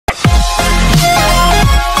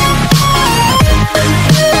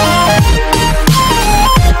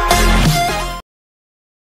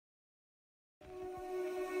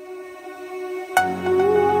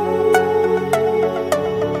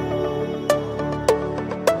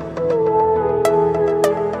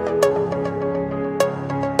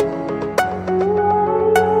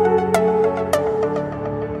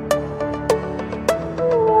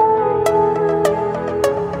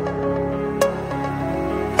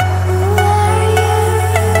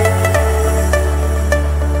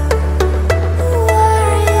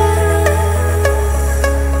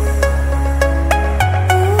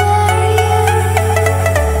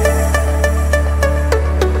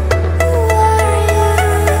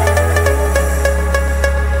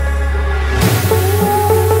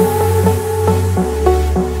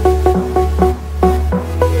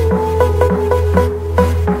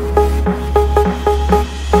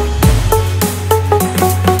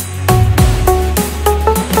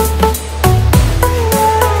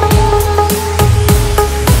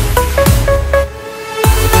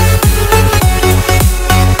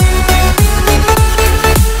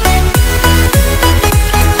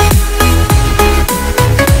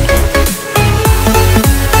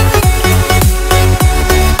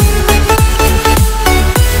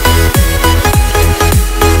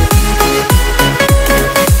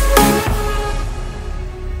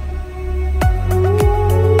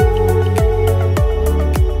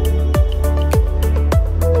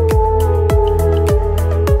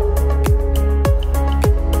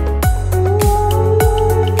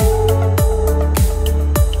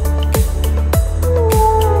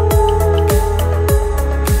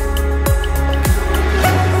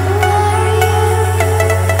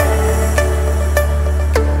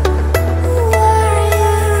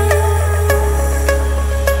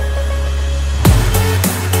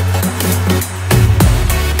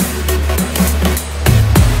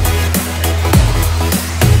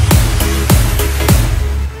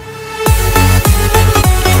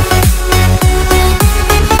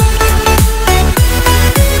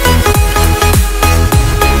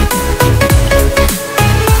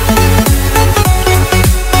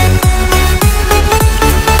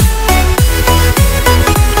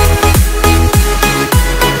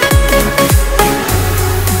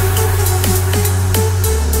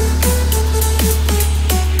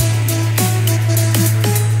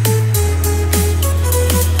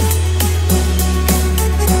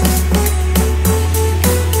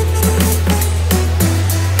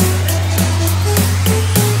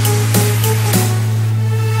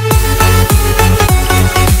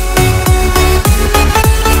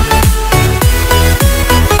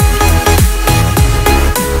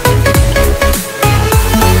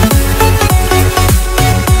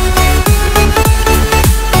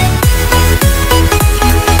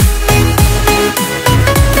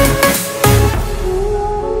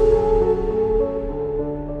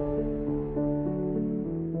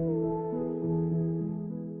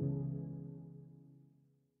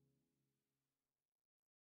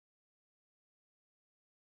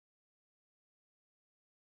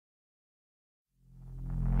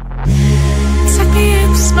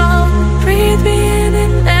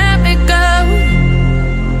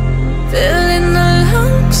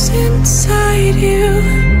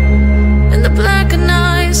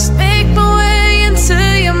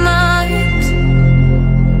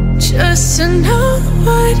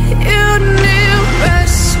new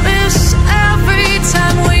restless every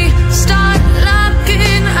time we start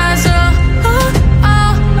locking eyes.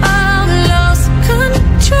 Lost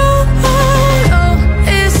control. Oh,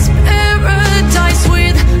 it's paradise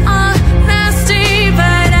with honesty,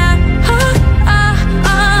 but I'm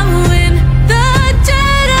in the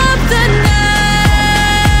dead of the night.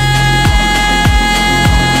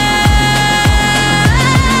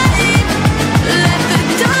 Let the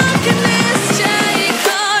darkness take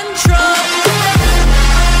control.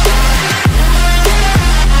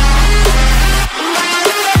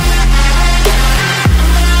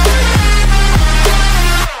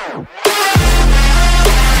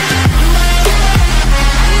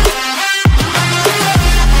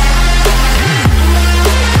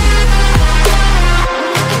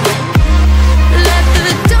 Let the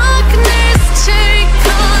darkness take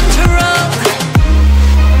control.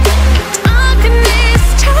 Darkness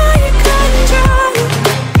take control.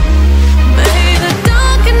 May the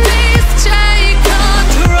darkness take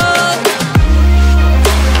control.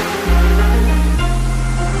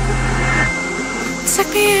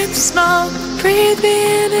 Take me in small, breathe me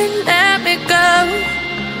in and let me go.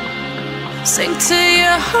 Sink to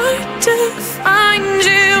your heart to find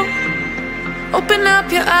you. Open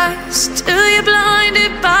up your eyes till you're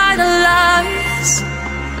blinded by the lies,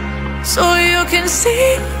 so you can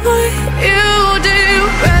see what you do.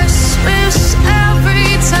 Restless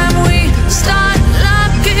every time we start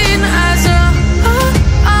locking eyes.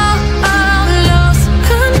 Lost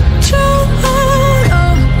control.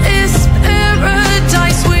 Oh, it's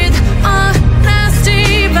paradise with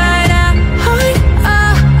honesty, but I'm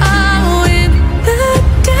in the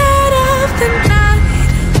dead of the night.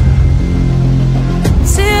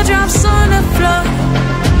 Teardrops on the floor.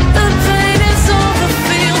 The pain is over.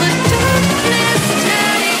 Feel the darkness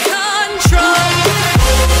take control.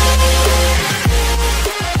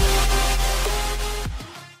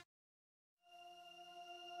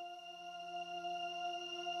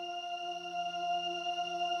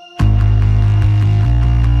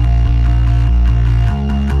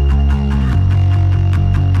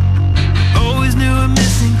 Always knew a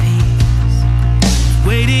missing piece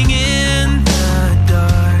waiting in the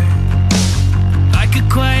dark, like a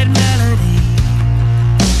quiet melody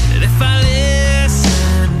that if I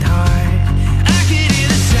listened hard, I could hear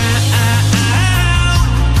the sound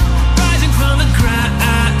rising from the ground.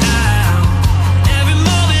 Every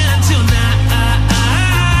moment until now,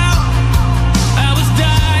 I was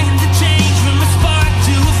dying to change from a spark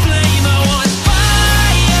to a flame. I want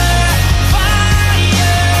fire,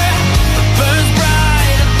 fire, burns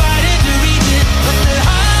bright, I'm fighting to reach it, but the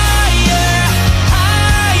higher,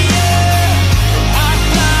 higher I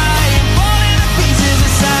fly and falling to pieces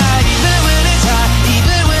inside. Even when it's high,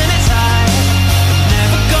 even when it's high, I'm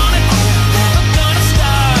never gonna quit, never gonna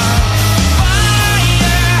stop.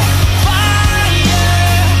 Fire, fire,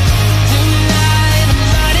 tonight I'm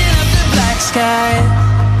lighting up the black sky.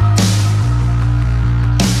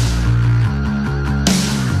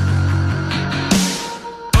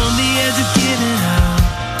 On the edge of giving up,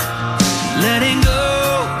 letting go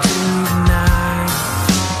tonight.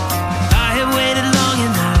 I have waited long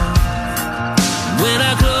enough. When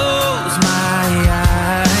I close my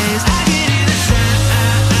eyes, I can hear the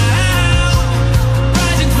sound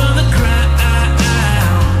rising from the ground.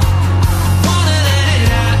 Wanna let it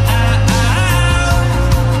out,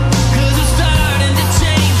 'cause I'm starting to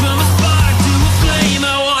change from a spark to a flame.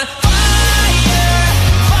 I want fire,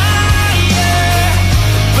 fire,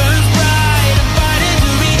 burns bright, I'm fighting to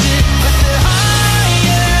reach it, but the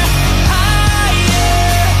higher, higher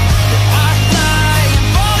I fly and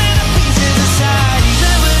falling to pieces inside.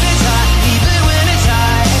 Even when it's high, even when it's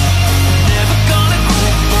high, never gonna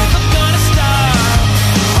quit, never gonna stop.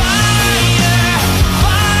 Fire,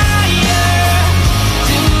 fire,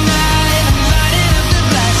 tonight I'm lighting up the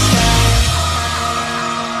black sky.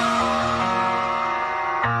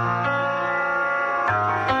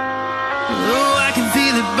 Oh, I can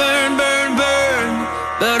feel it burn, burn, burn,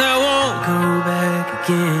 but I won't go back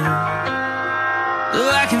again. Oh,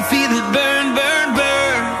 I can feel it burn, burn,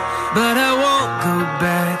 burn, but I won't go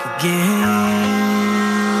back again.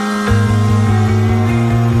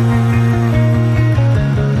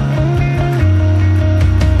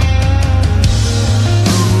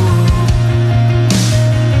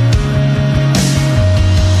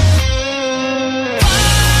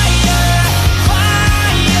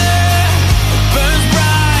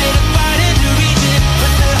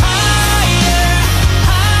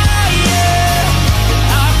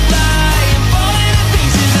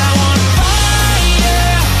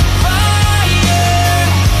 Fire,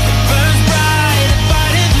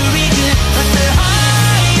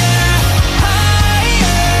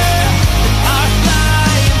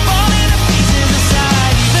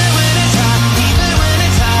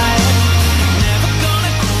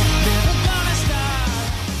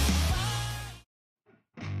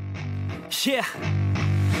 Yeah.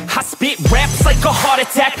 I spit raps like a heart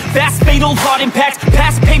attack, fast fatal heart impact,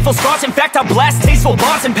 past painful scars. In fact, I blast tasteful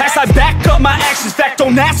bars and packs. I back up my actions, fact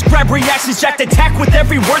don't ask, grab reactions, jacked attack with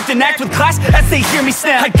every word, then act with class as they hear me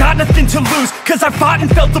snap. I got nothing to lose, cause I fought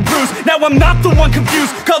and felt the bruise. Now I'm not the one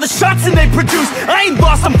confused, call the shots and they produce. I ain't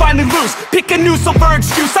lost, I'm finally loose, pick a new silver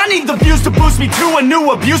excuse. I need the views to boost me to a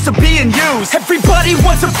new abuse of being used. Everybody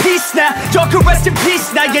wants a piece now, y'all can rest in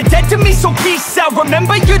peace now. You're dead to me, so peace out,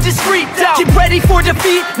 remember you're discreet out. Get ready for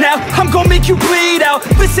defeat now, I'm gon' make you bleed out.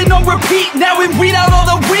 Listen on repeat now and read out all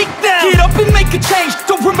the weak now. Get up and make a change,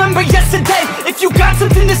 don't remember yesterday. If you got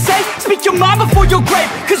something to say, speak your mind before your grave,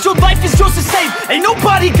 cause your life is yours to save. Ain't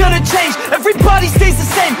nobody gonna change, everybody stays the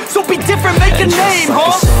same. So be different, make a name, like huh?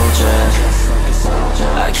 a soldier,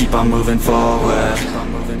 I keep on moving forward,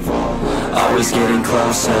 always getting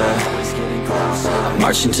closer. I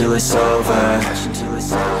march until it's over,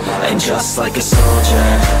 and just like a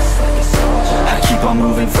soldier, I keep on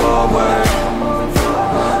moving forward,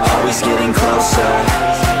 always getting closer.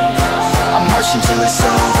 I march until it's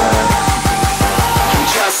over, and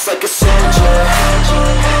just like a soldier,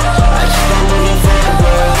 I keep on moving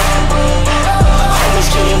forward, always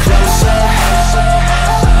getting closer.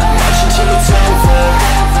 I march until it's over,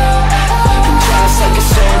 and just like a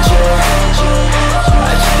soldier,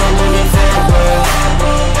 I keep on moving forward,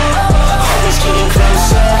 always getting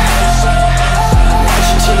closer. I march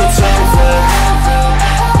until it's over.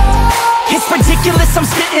 It's ridiculous, I'm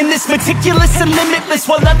spitting this meticulous and limitless,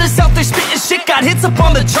 while others out there spitting shit got hits up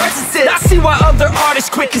on the charts and shit. I see why other artists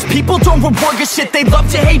quit, cause people don't reward good shit. They love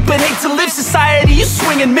to hate but hate to live. Society, you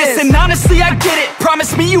swing and miss, and honestly I get it.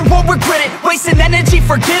 Promise me you won't regret it, wasting energy,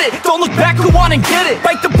 forget it. Don't look back, go on and get it.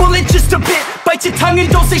 Bite the bullet just a bit, bite your tongue and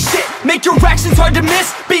don't say shit. Make your actions hard to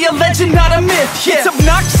miss, be a legend not a myth. Yeah. It's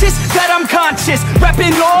obnoxious that I'm conscious,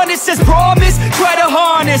 rapping honest as promise. Try to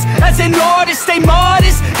harness, as an artist, stay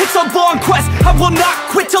modest. It's a long quest, I will not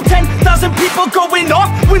quit till 10,000 people going off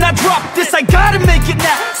when I drop this. I gotta make it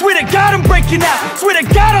now, swear to God I'm breaking out. Swear to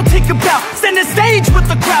God I'll take a bow, stand the stage with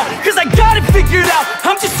the crowd, cause I got it figured out.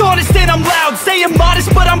 I'm just honest and I'm loud, saying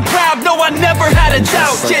modest but I'm proud. No, I never had a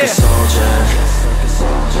doubt, Just like a soldier,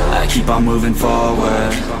 I keep on moving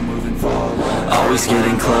forward, always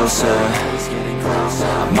getting closer.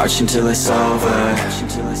 I march until it's over,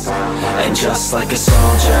 and just like a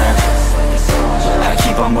soldier, I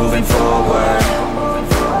keep on moving forward,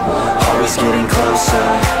 always getting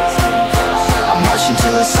closer.